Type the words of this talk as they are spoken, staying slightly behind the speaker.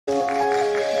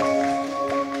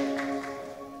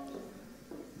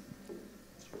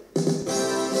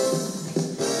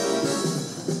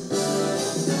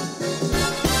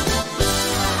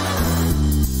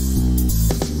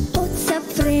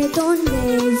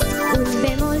un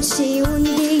bemol și un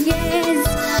diez.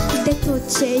 De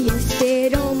tot ce este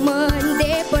român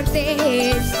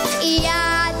depărtez.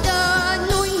 Iată,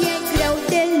 nu e greu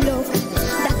deloc,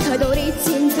 dacă doriți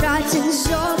intrați în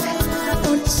joc.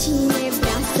 Oricine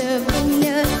vrea să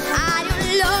vină are un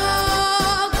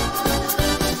loc.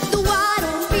 Doar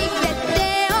un pic de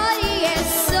teorie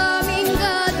să-mi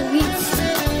îngăduiți.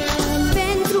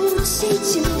 Pentru cei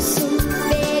ce nu sunt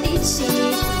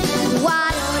fericiți,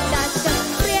 doar odată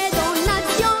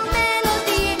predonați o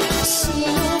melodie și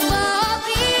nu vă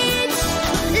opriți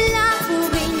la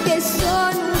cuvinte, să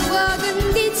nu vă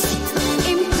gândiți.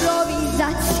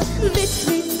 Improvizați, veți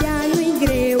vedea, nu-i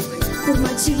greu.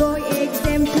 Urmați și voi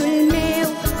exemplul meu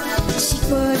și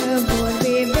fără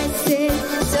vorbe veseli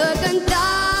să cântați.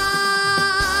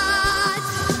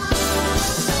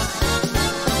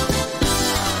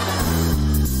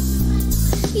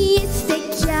 Este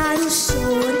chiar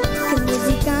ușor când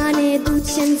muzica ne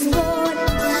duce în zbor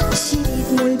și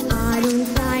ritmul pare un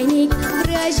tainic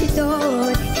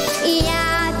vrăjitor.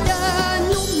 Iată,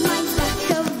 numai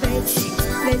dacă vreți,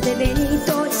 veți deveni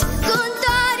toți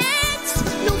cântăreți.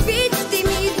 Nu fiți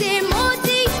timizi,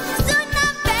 emoții să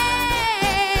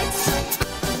n-aveți.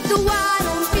 Doar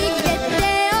un pic de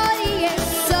teorie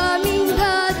să-mi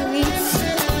îngăduiți.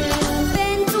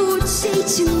 Pentru cei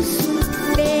ce nu sunt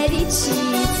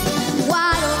fericiți,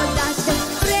 doar odată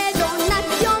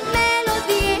predonați o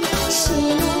melodie și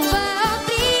nu vă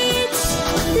opriți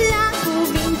la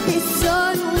cuvinte, să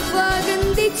nu vă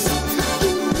gândiți.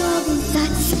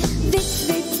 Improvizați, veți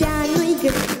vedea, nu-i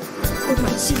greu.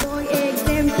 Urmați și voi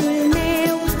exemplul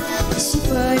meu și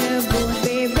fără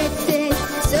vorbe veseli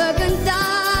să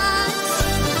cântați.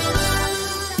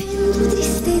 Pentru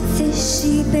tristețe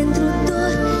și pentru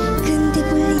dor,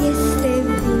 cântecul este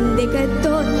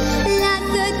vindecător.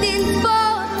 Lasă-te în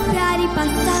zbor pe aripa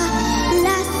sa,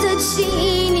 lasă-ți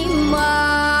inima.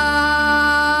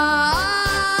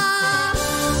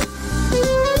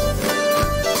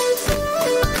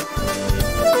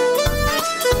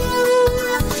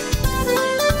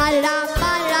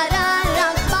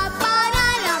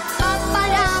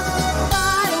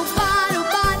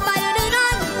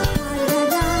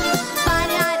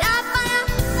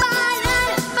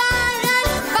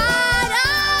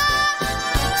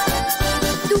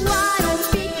 Doar un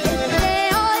pic de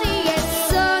teorie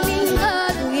să-mi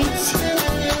îngăduiți.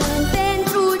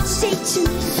 Pentru cei ce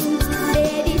nu sunt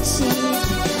fericiți,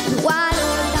 doar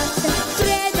odată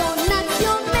predonați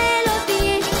o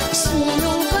melodie și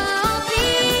nu vă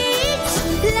opriți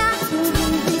la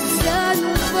cuvinte, să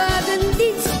nu vă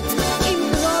gândiți.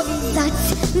 Improvizați,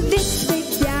 veți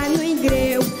vedea, nu-i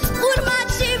greu.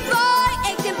 Urmați și voi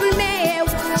exemplul meu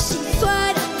și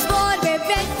fără vorbe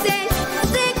veseli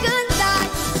să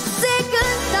cântați, să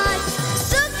cântați,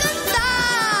 să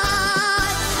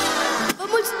cântați. Vă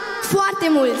mulțumesc foarte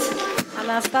mult!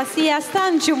 Anastasia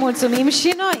Stanciu, mulțumim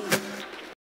și noi!